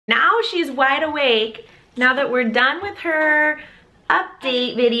she's wide awake now that we're done with her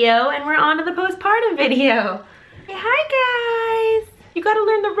update video and we're on to the postpartum video. Say hi, guys. You gotta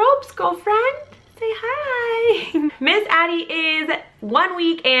learn the ropes, girlfriend. Say hi. Miss Addie is 1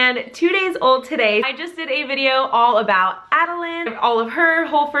 week and 2 days old today. I just did a video all about Adeline, all of her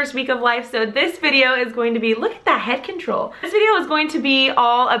whole first week of life. So this video is going to be, look at that head control. This video is going to be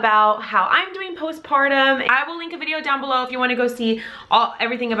all about how I'm doing postpartum. I will link a video down below if you want to go see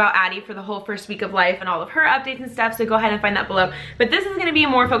everything about Addie for the whole first week of life and all of her updates and stuff. So go ahead and find that below. But this is going to be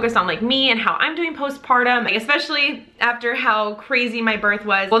more focused on like me and how I'm doing postpartum, like, especially after how crazy my birth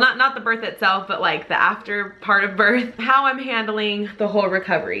was. Well, not the birth itself, but like the after part of birth, how I'm handling the whole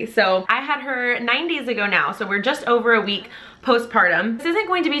recovery. So I had her 9 days ago now, so we're just over a week postpartum. This isn't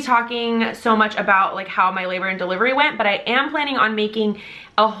going to be talking so much about like how my labor and delivery went, but I am planning on making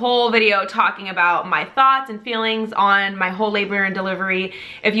a whole video talking about my thoughts and feelings on my whole labor and delivery.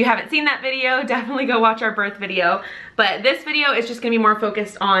 If you haven't seen that video, definitely go watch our birth video. But this video is just gonna be more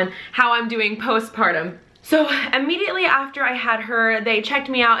focused on how I'm doing postpartum. So immediately after I had her, they checked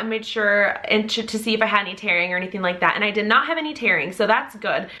me out and made sure to see if I had any tearing or anything like that. And I did not have any tearing, so that's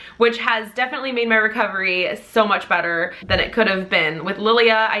good, which has definitely made my recovery so much better than it could have been. With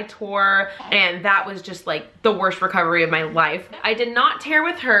Lilia, I tore, and that was just like the worst recovery of my life. I did not tear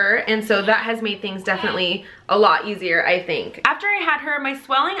with her, and so that has made things definitely a lot easier, I think. After I had her, my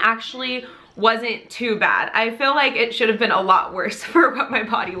swelling actually wasn't too bad. I feel like it should have been a lot worse for what my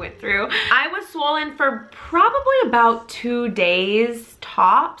body went through. I was swollen for probably about 2 days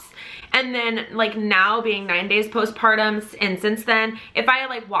tops. And then like now being 9 days postpartum, and since then, if I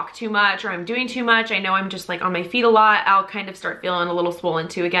like walk too much or I'm doing too much, I know I'm just like on my feet a lot, I'll kind of start feeling a little swollen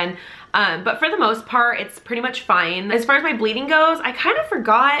too again. But for the most part, it's pretty much fine. As far as my bleeding goes, I kind of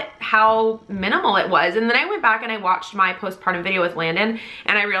forgot how minimal it was. And then I went back and I watched my postpartum video with Landon,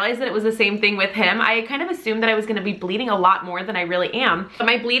 and I realized that it was the same thing with him. I kind of assumed that I was gonna be bleeding a lot more than I really am. But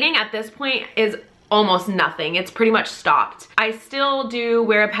my bleeding at this point is almost nothing. It's pretty much stopped. I still do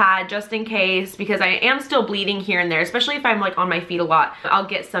wear a pad just in case, because I am still bleeding here and there, especially if I'm like on my feet a lot. I'll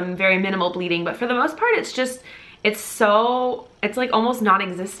get some very minimal bleeding, but for the most part, it's like almost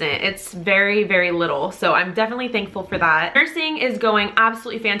non-existent. It's very, very little. So I'm definitely thankful for that. Nursing is going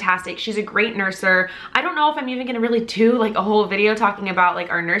absolutely fantastic. She's a great nurser. I don't know if I'm even gonna really do like a whole video talking about like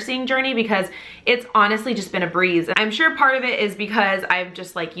our nursing journey, because it's honestly just been a breeze. I'm sure part of it is because I'm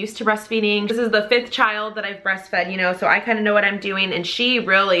just like used to breastfeeding. This is the 5th child that I've breastfed, you know, so I kind of know what I'm doing, and she's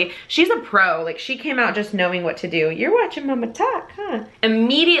a pro. Like, she came out just knowing what to do. You're watching Mama talk, huh?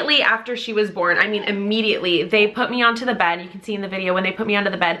 Immediately after she was born, I mean immediately, they put me onto the bed. You can see in the video when they put me onto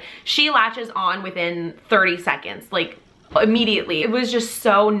the bed, she latches on within 30 seconds, like immediately. It was just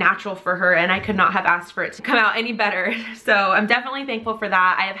so natural for her, and I could not have asked for it to come out any better. So I'm definitely thankful for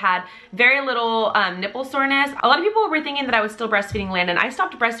that. I have had very little nipple soreness. A lot of people were thinking that I was still breastfeeding Landon. I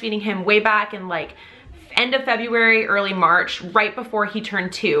stopped breastfeeding him way back in like end of February, early March, right before he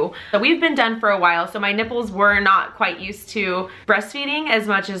turned 2. So we've been done for a while, so my nipples were not quite used to breastfeeding as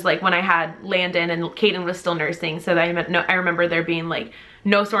much as like when I had Landon and Kaden was still nursing. So that I remember there being like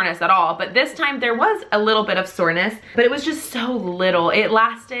no soreness at all. But this time there was a little bit of soreness, but it was just so little. It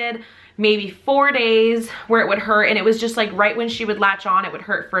lasted maybe 4 days where it would hurt, and it was just like right when she would latch on, it would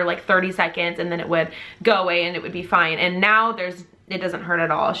hurt for like 30 seconds and then it would go away and it would be fine. And now it doesn't hurt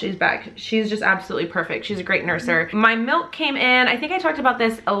at all. She's back. She's just absolutely perfect. She's a great nurser. My milk came in, I think I talked about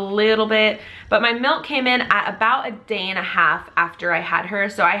this a little bit, but my milk came in at about a day and a half after I had her.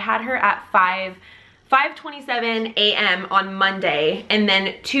 So I had her at 5:27 a.m. on Monday, and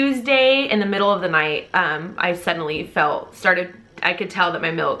then Tuesday in the middle of the night, I suddenly I could tell that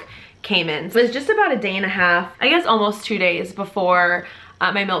my milk came in. So it's just about a day and a half, I guess almost 2 days before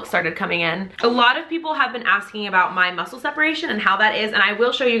my milk started coming in. A lot of people have been asking about my muscle separation and how that is, and I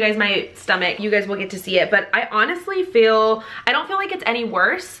will show you guys my stomach. You guys will get to see it, but I honestly I don't feel like it's any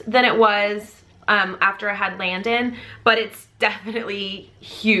worse than it was after I had Landon, but it's definitely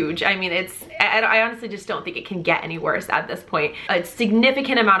huge. I mean, I honestly just don't think it can get any worse at this point. A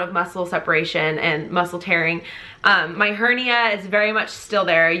significant amount of muscle separation and muscle tearing. My hernia is very much still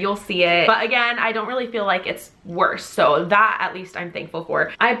there. You'll see it. But again, I don't really feel like it's worse. So that at least I'm thankful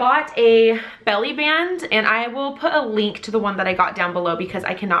for. I bought a belly band, and I will put a link to the one that I got down below because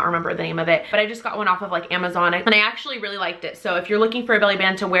I cannot remember the name of it. But I just got one off of like Amazon, and I actually really liked it. So if you're looking for a belly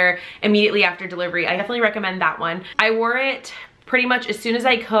band to wear immediately after delivery, I definitely recommend that one. I wore it pretty much as soon as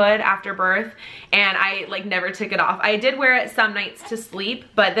I could after birth, and I like never took it off. I did wear it some nights to sleep,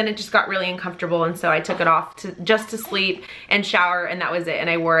 but then it just got really uncomfortable, and so I took it off just to sleep and shower, and that was it. And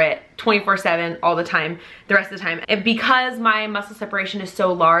I wore it 24/7 all the time, the rest of the time. And because my muscle separation is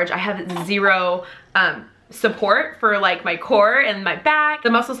so large, I have zero support for like my core and my back. The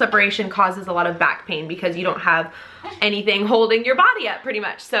muscle separation causes a lot of back pain because you don't have anything holding your body up pretty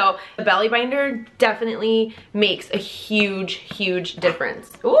much. So the belly binder definitely makes a huge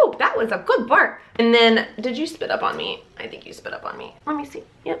difference. Ooh, that was a good bark. And then, did you spit up on me? I think you spit up on me. Let me see.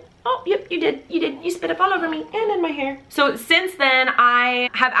 Yep. Oh, yep, you did. You spit up all over me and in my hair. So since then, I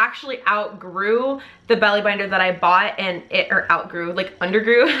have actually outgrew the belly binder that I bought, and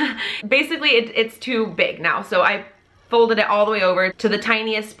undergrew. Basically, it's too big now. So I folded it all the way over to the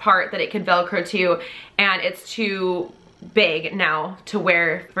tiniest part that it could Velcro to, and it's too big now to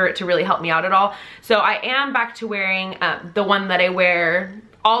wear for it to really help me out at all. So I am back to wearing the one that I wear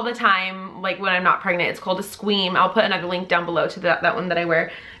all the time, like when I'm not pregnant. It's called a Squeam. I'll put another link down below to that one that I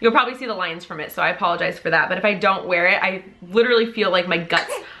wear. You'll probably see the lines from it, so I apologize for that. But if I don't wear it, I literally feel like my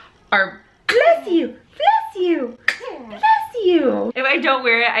guts are, bless you, bless you, bless you. If I don't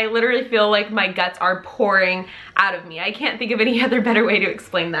wear it, I literally feel like my guts are pouring out of me. I can't think of any other better way to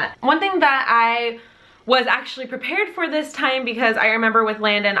explain that. One thing that I was actually prepared for this time, because I remember with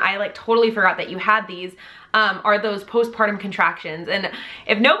Landon, I like totally forgot that you had these, are those postpartum contractions. And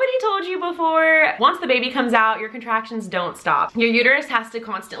if nobody told you before, once the baby comes out, your contractions don't stop. Your uterus has to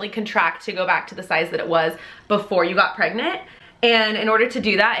constantly contract to go back to the size that it was before you got pregnant. And in order to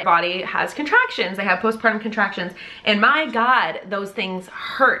do that, your body has contractions. They have postpartum contractions. And my God, those things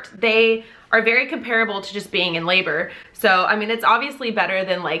hurt. They are very comparable to just being in labor. So, I mean, it's obviously better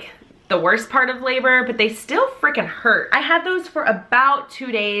than like the worst part of labor, but they still freaking hurt. I had those for about 2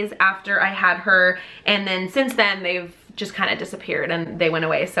 days after I had her, and then since then they've just kind of disappeared and they went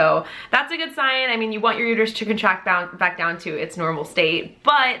away. So that's a good sign. I mean, you want your uterus to contract back down to its normal state,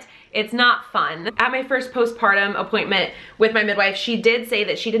 but it's not fun. At my first postpartum appointment with my midwife, she did say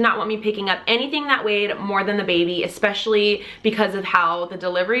that she did not want me picking up anything that weighed more than the baby, especially because of how the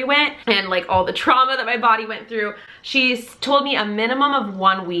delivery went and like all the trauma that my body went through. She told me a minimum of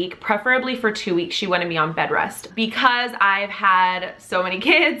 1 week, preferably for 2 weeks, she wanted me on bed rest. Because I've had so many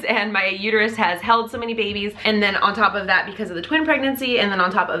kids and my uterus has held so many babies, and then on top of that, because of the twin pregnancy, and then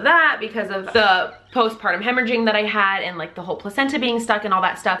on top of that, because of the postpartum hemorrhaging that I had and like the whole placenta being stuck and all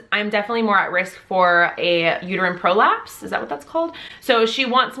that stuff, I'm definitely more at risk for a uterine prolapse. Is that what that's called? So she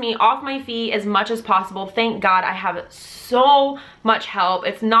wants me off my feet as much as possible. Thank God I have so much help.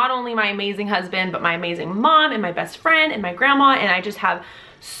 It's not only my amazing husband, but my amazing mom and my best friend and my grandma, and I just have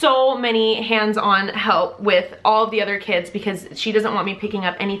so many hands-on help with all of the other kids, because she doesn't want me picking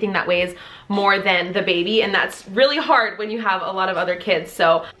up anything that weighs more than the baby, and that's really hard when you have a lot of other kids.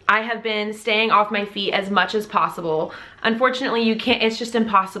 So I have been staying off my feet as much as possible. Unfortunately, you can't, it's just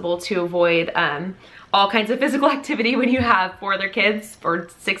impossible to avoid all kinds of physical activity when you have 4 other kids or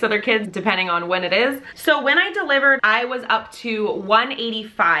 6 other kids, depending on when it is. So when I delivered, I was up to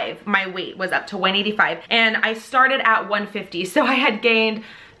 185. My weight was up to 185, and I started at 150. So I had gained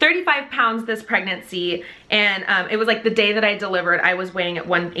 35 pounds this pregnancy, and it was like the day that I delivered, I was weighing at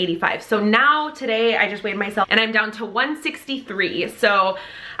 185. So now today I just weighed myself and I'm down to 163. So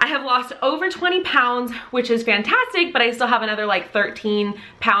I have lost over 20 pounds, which is fantastic, but I still have another like 13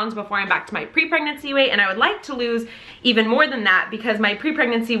 pounds before I'm back to my pre-pregnancy weight, and I would like to lose even more than that, because my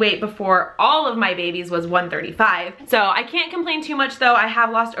pre-pregnancy weight before all of my babies was 135. So I can't complain too much though. I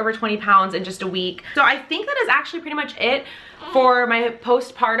have lost over 20 pounds in just a week. So I think that is actually pretty much it for my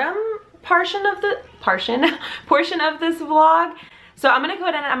postpartum portion of this vlog. So I'm gonna go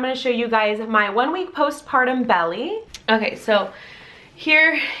ahead and I'm gonna show you guys my 1 week postpartum belly. Okay, so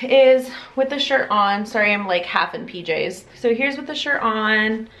here is with the shirt on. Sorry, I'm like half in PJs. So here's with the shirt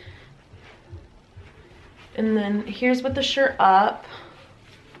on, and then here's with the shirt up.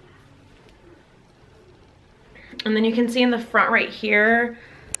 And then you can see in the front right here,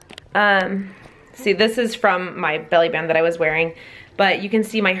 see, this is from my belly band that I was wearing, but you can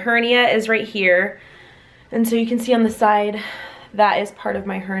see my hernia is right here. And so you can see on the side, that is part of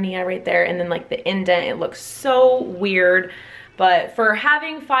my hernia right there. And then like the indent, it looks so weird. But for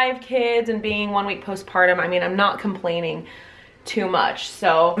having 5 kids and being 1 week postpartum, I mean, I'm not complaining too much.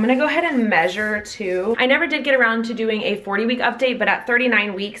 So I'm gonna go ahead and measure too. I never did get around to doing a 40-week update, but at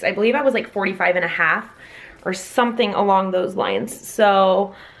 39 weeks, I believe I was like 45 and a half or something along those lines.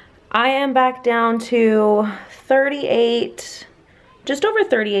 So I am back down to 38, just over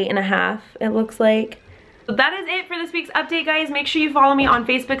 38 and a half, it looks like. So that is it for this week's update, guys. Make sure you follow me on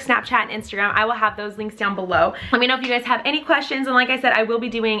Facebook, Snapchat, and Instagram. I will have those links down below. Let me know if you guys have any questions, and like I said, I will be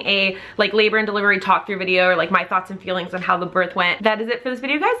doing a like labor and delivery talk through video, or like my thoughts and feelings on how the birth went. That is it for this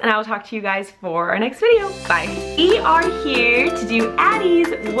video, guys, and I will talk to you guys for our next video. Bye. We are here to do Addie's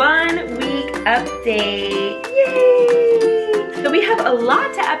 1 week update. Yay! So we have a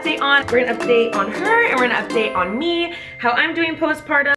lot to update on. We're gonna update on her, and we're gonna update on me, how I'm doing postpartum.